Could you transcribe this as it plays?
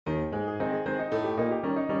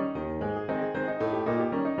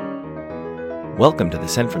Welcome to the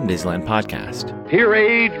Sent from Disneyland podcast. Here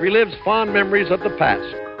age relives fond memories of the past.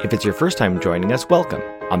 If it's your first time joining us, welcome.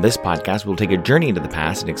 On this podcast, we'll take a journey into the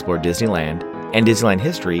past and explore Disneyland and Disneyland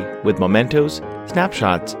history with mementos,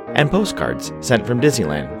 snapshots, and postcards sent from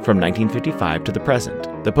Disneyland from 1955 to the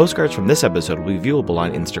present. The postcards from this episode will be viewable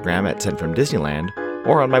on Instagram at Sent from Disneyland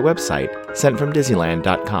or on my website,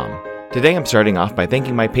 sentfromdisneyland.com. Today I'm starting off by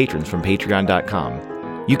thanking my patrons from patreon.com.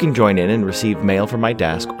 You can join in and receive mail from my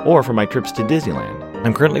desk or from my trips to Disneyland.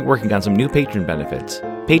 I'm currently working on some new patron benefits.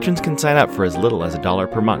 Patrons can sign up for as little as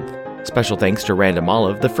 $1 per month. Special thanks to Random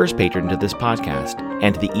Olive, the first patron to this podcast,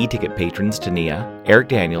 and to the e-ticket patrons Tania, Eric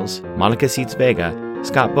Daniels, Monica Seitz Vega,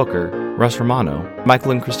 Scott Booker, Russ Romano,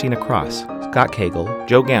 Michael and Christina Cross, Scott Cagle,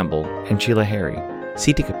 Joe Gamble, and Sheila Harry.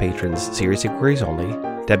 C-ticket patrons Serious Inquiries Only,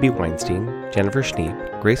 Debbie Weinstein, Jennifer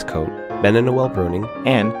Schneep, Grace Coate, Ben and Noel Bruning,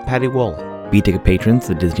 and Patty Wool. B-ticket patrons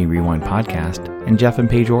the Disney Rewind podcast, and Jeff and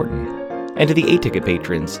Paige Orton. And to the A-ticket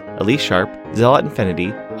patrons, Elise Sharp, Zealot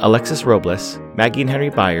Infinity, Alexis Robles, Maggie and Henry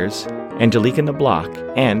Byers, Angelica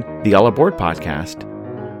Nablock, and the All Aboard podcast.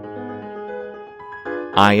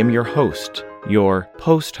 I am your host, your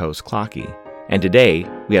post-host Clocky, and today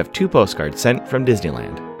we have 2 postcards sent from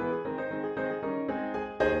Disneyland.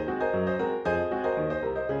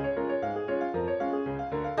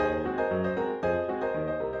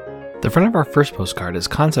 The front of our first postcard is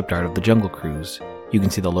concept art of the Jungle Cruise. You can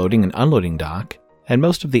see the loading and unloading dock, and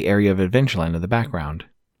most of the area of Adventureland in the background.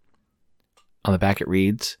 On the back it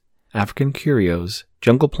reads, African curios,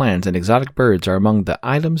 jungle plants, and exotic birds are among the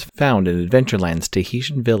items found in Adventureland's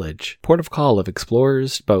Tahitian village, port of call of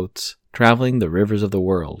explorers' boats traveling the rivers of the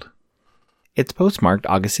world. It's postmarked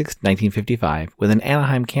August 6, 1955, with an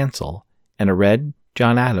Anaheim cancel and a red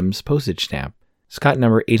John Adams postage stamp, Scott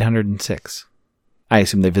number 806. I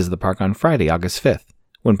assume they visited the park on Friday, August 5th,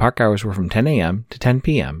 when park hours were from 10 a.m. to 10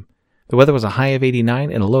 p.m. The weather was a high of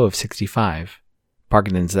 89 and a low of 65. Park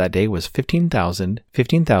attendance that day was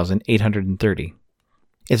 15,830.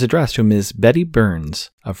 It's addressed to Ms. Betty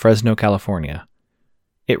Burns of Fresno, California.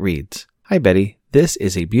 It reads, Hi Betty, this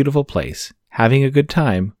is a beautiful place. Having a good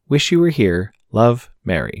time. Wish you were here. Love,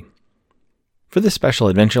 Mary. For this special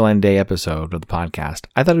Adventureland Day episode of the podcast,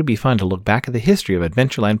 I thought it would be fun to look back at the history of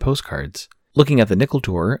Adventureland postcards. Looking at the Nickel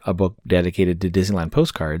Tour, a book dedicated to Disneyland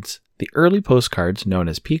postcards, the early postcards, known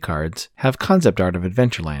as P-cards, have concept art of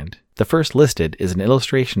Adventureland. The first listed is an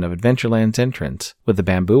illustration of Adventureland's entrance, with a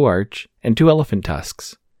bamboo arch and 2 elephant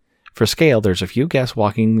tusks. For scale, there's a few guests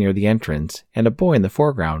walking near the entrance, and a boy in the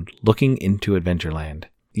foreground looking into Adventureland.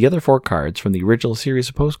 The other 4 cards from the original series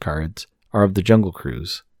of postcards are of the Jungle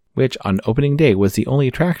Cruise, which on opening day was the only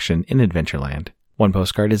attraction in Adventureland. One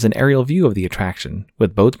postcard is an aerial view of the attraction,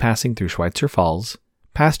 with boats passing through Schweitzer Falls,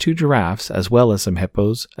 past 2 giraffes, as well as some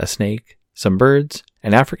hippos, a snake, some birds,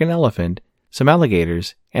 an African elephant, some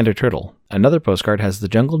alligators, and a turtle. Another postcard has the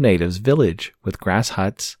jungle natives' village with grass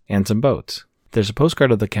huts and some boats. There's a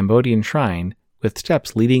postcard of the Cambodian shrine, with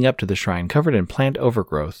steps leading up to the shrine covered in plant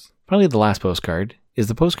overgrowth. Finally, the last postcard is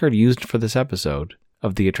the postcard used for this episode,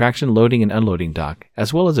 of the attraction loading and unloading dock,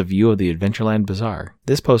 as well as a view of the Adventureland Bazaar.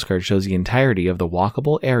 This postcard shows the entirety of the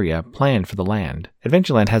walkable area planned for the land.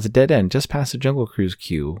 Adventureland has a dead end just past the Jungle Cruise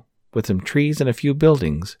queue, with some trees and a few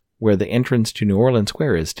buildings, where the entrance to New Orleans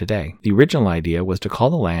Square is today. The original idea was to call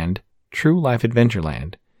the land True Life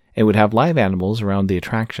Adventureland, and would have live animals around the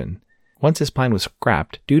attraction. Once this plan was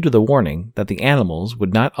scrapped due to the warning that the animals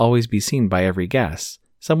would not always be seen by every guest,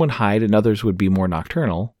 some would hide and others would be more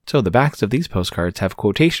nocturnal, so the backs of these postcards have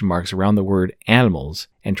quotation marks around the word animals,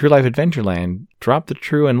 and True Life Adventureland dropped the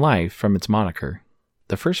true and life from its moniker.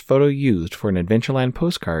 The first photo used for an Adventureland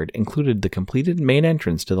postcard included the completed main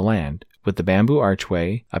entrance to the land, with the bamboo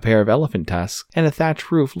archway, a pair of elephant tusks, and a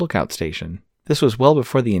thatched roof lookout station. This was well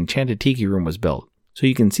before the Enchanted Tiki Room was built, so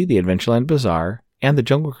you can see the Adventureland Bazaar and the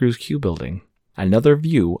Jungle Cruise queue building. Another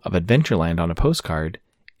view of Adventureland on a postcard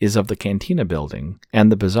is of the Cantina building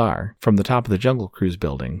and the bazaar from the top of the Jungle Cruise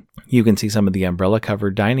building. You can see some of the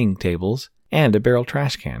umbrella-covered dining tables and a barrel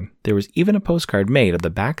trash can. There was even a postcard made of the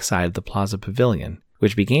back side of the Plaza Pavilion,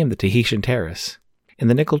 which became the Tahitian Terrace. In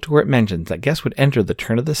the Nickel Tour it mentions that guests would enter the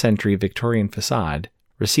turn-of-the-century Victorian facade,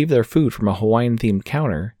 receive their food from a Hawaiian-themed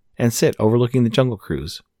counter, and sit overlooking the Jungle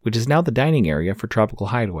Cruise, which is now the dining area for Tropical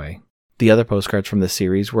Hideaway. The other postcards from this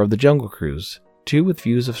series were of the Jungle Cruise, 2 with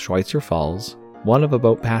views of Schweitzer Falls, 1 of a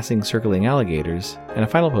boat passing circling alligators, and a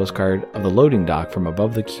final postcard of the loading dock from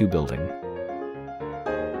above the queue building.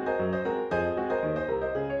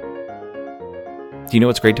 Do you know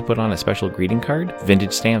what's great to put on a special greeting card?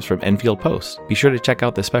 Vintage stamps from Enfield Post. Be sure to check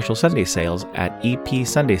out the special Sunday sales at EP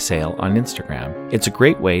Sunday Sale on Instagram. It's a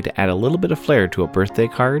great way to add a little bit of flair to a birthday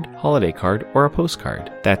card, holiday card, or a postcard.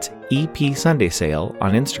 That's EP Sunday Sale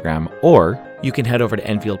on Instagram, or you can head over to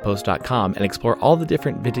EnfieldPost.com and explore all the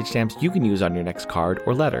different vintage stamps you can use on your next card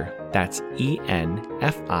or letter. That's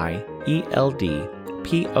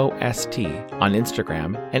ENFIELDPOST on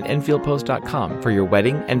Instagram and EnfieldPost.com for your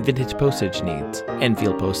wedding and vintage postage needs.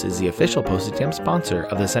 Enfield Post is the official postage stamp sponsor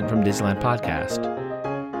of the Sent from Disneyland podcast.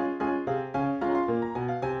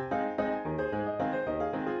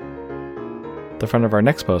 The front of our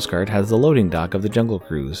next postcard has the loading dock of the Jungle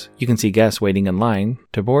Cruise. You can see guests waiting in line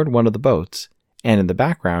to board one of the boats, and in the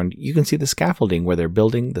background, you can see the scaffolding where they're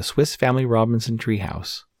building the Swiss Family Robinson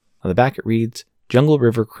treehouse. On the back it reads, Jungle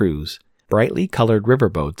River Cruise. Brightly colored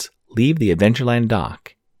riverboats leave the Adventureland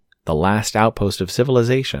dock, the last outpost of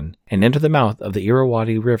civilization, and enter the mouth of the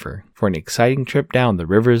Irrawaddy River for an exciting trip down the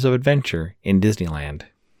rivers of adventure in Disneyland.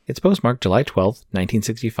 It's postmarked July 12,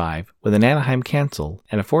 1965, with an Anaheim cancel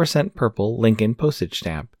and a 4-cent purple Lincoln postage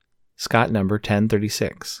stamp, Scott number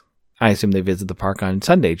 1036. I assume they visited the park on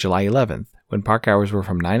Sunday, July 11th, when park hours were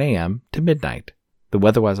from 9 a.m. to midnight. The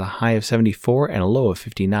weather was a high of 74 and a low of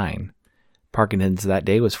 59. Park attendance that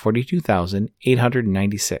day was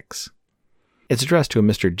 42,896. It's addressed to a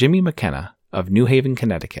Mr. Jimmy McKenna of New Haven,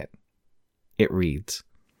 Connecticut. It reads,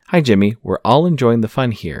 Hi Jimmy, we're all enjoying the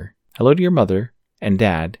fun here. Hello to your mother and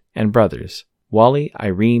dad and brothers, Wally,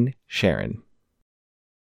 Irene, Sharon.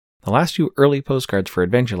 The last two early postcards for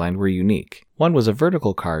Adventureland were unique. One was a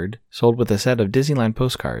vertical card sold with a set of Disneyland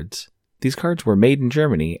postcards. These cards were made in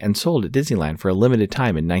Germany and sold at Disneyland for a limited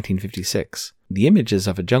time in 1956. The image is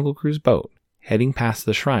of a Jungle Cruise boat heading past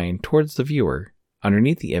the shrine towards the viewer.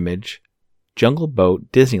 Underneath the image, Jungle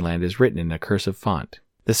Boat Disneyland is written in a cursive font.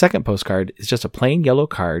 The second postcard is just a plain yellow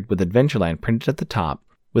card with Adventureland printed at the top,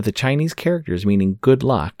 with the Chinese characters meaning good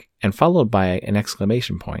luck, and followed by an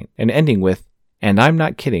exclamation point, and ending with, And I'm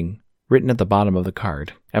not kidding, written at the bottom of the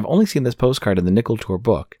card. I've only seen this postcard in the Nickel Tour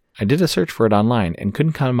book. I did a search for it online and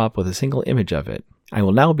couldn't come up with a single image of it. I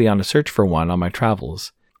will now be on a search for one on my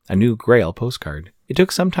travels, a new Grail postcard. It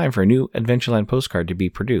took some time for a new Adventureland postcard to be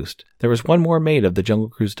produced. There was one more made of the Jungle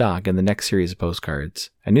Cruise dock in the next series of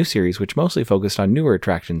postcards, a new series which mostly focused on newer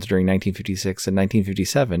attractions during 1956 and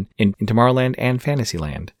 1957 in Tomorrowland and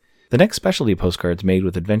Fantasyland. The next specialty postcards made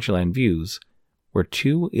with Adventureland views were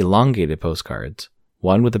two elongated postcards,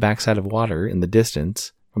 one with the backside of water in the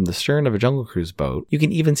distance from the stern of a Jungle Cruise boat. You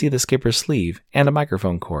can even see the skipper's sleeve and a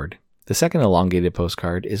microphone cord. The second elongated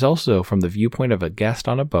postcard is also from the viewpoint of a guest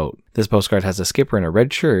on a boat. This postcard has a skipper in a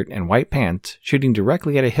red shirt and white pants shooting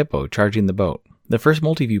directly at a hippo charging the boat. The first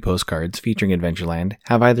multi-view postcards featuring Adventureland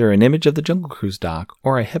have either an image of the Jungle Cruise dock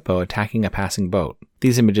or a hippo attacking a passing boat.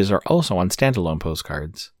 These images are also on standalone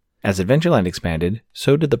postcards. As Adventureland expanded,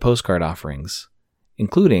 so did the postcard offerings,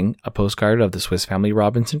 including a postcard of the Swiss Family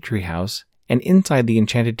Robinson treehouse and inside the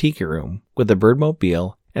Enchanted Tiki Room with the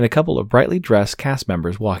Birdmobile and a couple of brightly dressed cast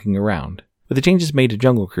members walking around. With the changes made to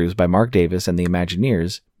Jungle Cruise by Mark Davis and the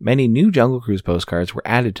Imagineers, many new Jungle Cruise postcards were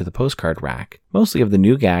added to the postcard rack, mostly of the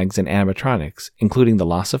new gags and animatronics, including the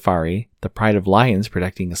Lost Safari, the Pride of Lions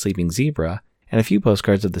protecting a sleeping zebra, and a few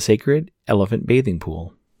postcards of the Sacred Elephant Bathing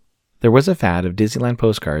Pool. There was a fad of Disneyland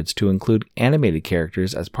postcards to include animated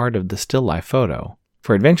characters as part of the still life photo.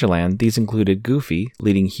 For Adventureland, these included Goofy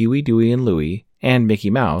leading Huey, Dewey, and Louie, and Mickey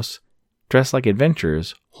Mouse, dressed like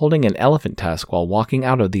adventurers, holding an elephant tusk while walking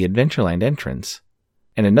out of the Adventureland entrance,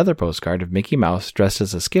 and another postcard of Mickey Mouse dressed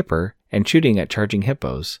as a skipper and shooting at charging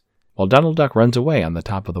hippos, while Donald Duck runs away on the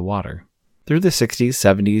top of the water. Through the 60s,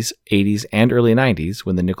 70s, 80s, and early 90s,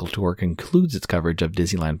 when the Nickel Tour concludes its coverage of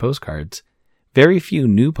Disneyland postcards, very few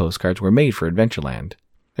new postcards were made for Adventureland.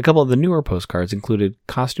 A couple of the newer postcards included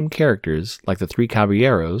costume characters like the Three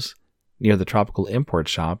Caballeros near the Tropical Import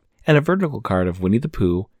Shop, and a vertical card of Winnie the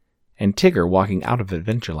Pooh and Tigger walking out of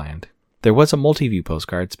Adventureland. There was a multi-view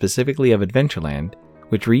postcard specifically of Adventureland,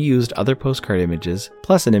 which reused other postcard images,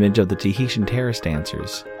 plus an image of the Tahitian Terrace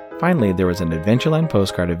dancers. Finally, there was an Adventureland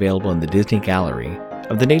postcard available in the Disney Gallery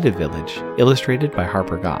of the Native Village, illustrated by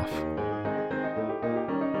Harper Goff.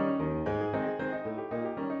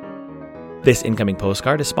 This incoming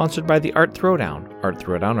postcard is sponsored by the Art Throwdown. Art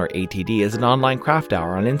Throwdown, or ATD, is an online craft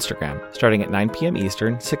hour on Instagram, starting at 9 p.m.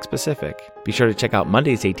 Eastern, 6 Pacific. Be sure to check out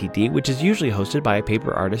Monday's ATD, which is usually hosted by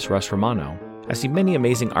paper artist Russ Romano. I've seen many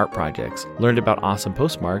amazing art projects, learned about awesome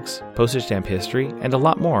postmarks, postage stamp history, and a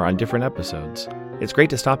lot more on different episodes. It's great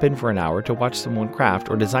to stop in for an hour to watch someone craft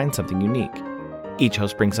or design something unique. Each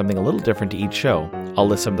host brings something a little different to each show. I'll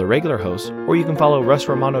list some of the regular hosts, or you can follow Russ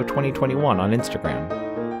Romano 2021 on Instagram.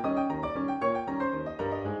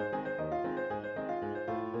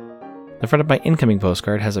 The front of my incoming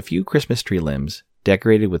postcard has a few Christmas tree limbs,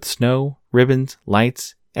 decorated with snow, ribbons,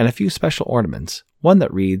 lights, and a few special ornaments. One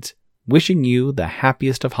that reads, "Wishing you the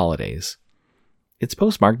happiest of holidays." It's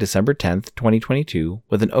postmarked December 10th, 2022,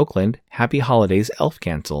 with an Oakland Happy Holidays elf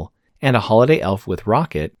cancel and a holiday elf with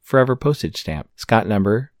Rocket Forever postage stamp, Scott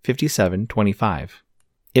number 5725.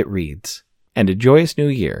 It reads, "And a joyous new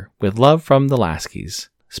year, with love from the Laskies.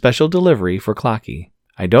 Special delivery for Clocky.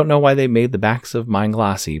 I don't know why they made the backs of mine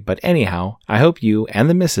glossy, but anyhow, I hope you and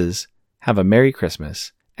the missus have a Merry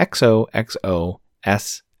Christmas. XOXOSL."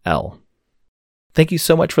 Thank you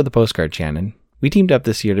so much for the postcard, Shannon. We teamed up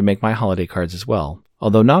this year to make my holiday cards as well.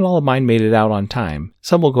 Although not all of mine made it out on time,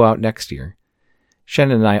 some will go out next year.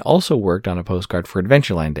 Shannon and I also worked on a postcard for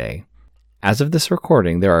Adventureland Day. As of this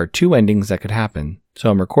recording, there are 2 endings that could happen, so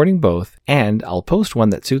I'm recording both, and I'll post one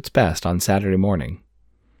that suits best on Saturday morning.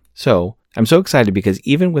 So, I'm so excited because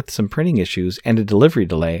even with some printing issues and a delivery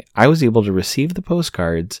delay, I was able to receive the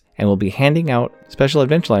postcards and will be handing out special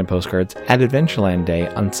Adventureland postcards at Adventureland Day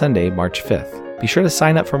on Sunday, March 5th. Be sure to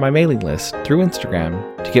sign up for my mailing list through Instagram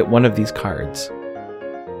to get one of these cards.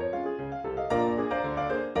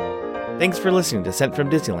 Thanks for listening to Sent from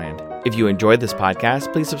Disneyland. If you enjoyed this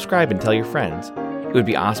podcast, please subscribe and tell your friends. It would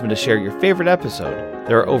be awesome to share your favorite episode.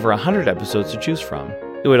 There are over 100 episodes to choose from.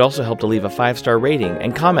 It would also help to leave a 5-star rating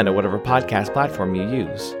and comment at whatever podcast platform you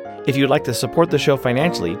use. If you'd like to support the show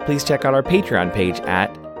financially, please check out our Patreon page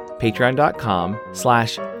at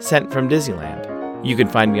patreon.com/sentfromdisneyland. You can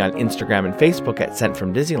find me on Instagram and Facebook at Sent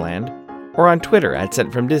From Disneyland, or on Twitter at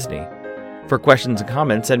Sent From Disney. For questions and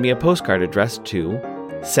comments, send me a postcard addressed to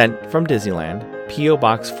Sent From Disneyland, P.O.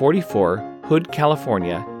 Box 44, Hood,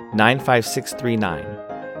 California, 95639.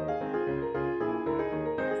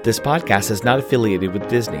 This podcast is not affiliated with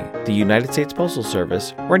Disney, the United States Postal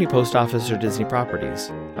Service, or any post office or Disney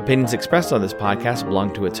properties. Opinions expressed on this podcast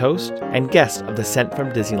belong to its host and guests of the Sent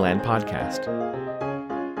From Disneyland podcast.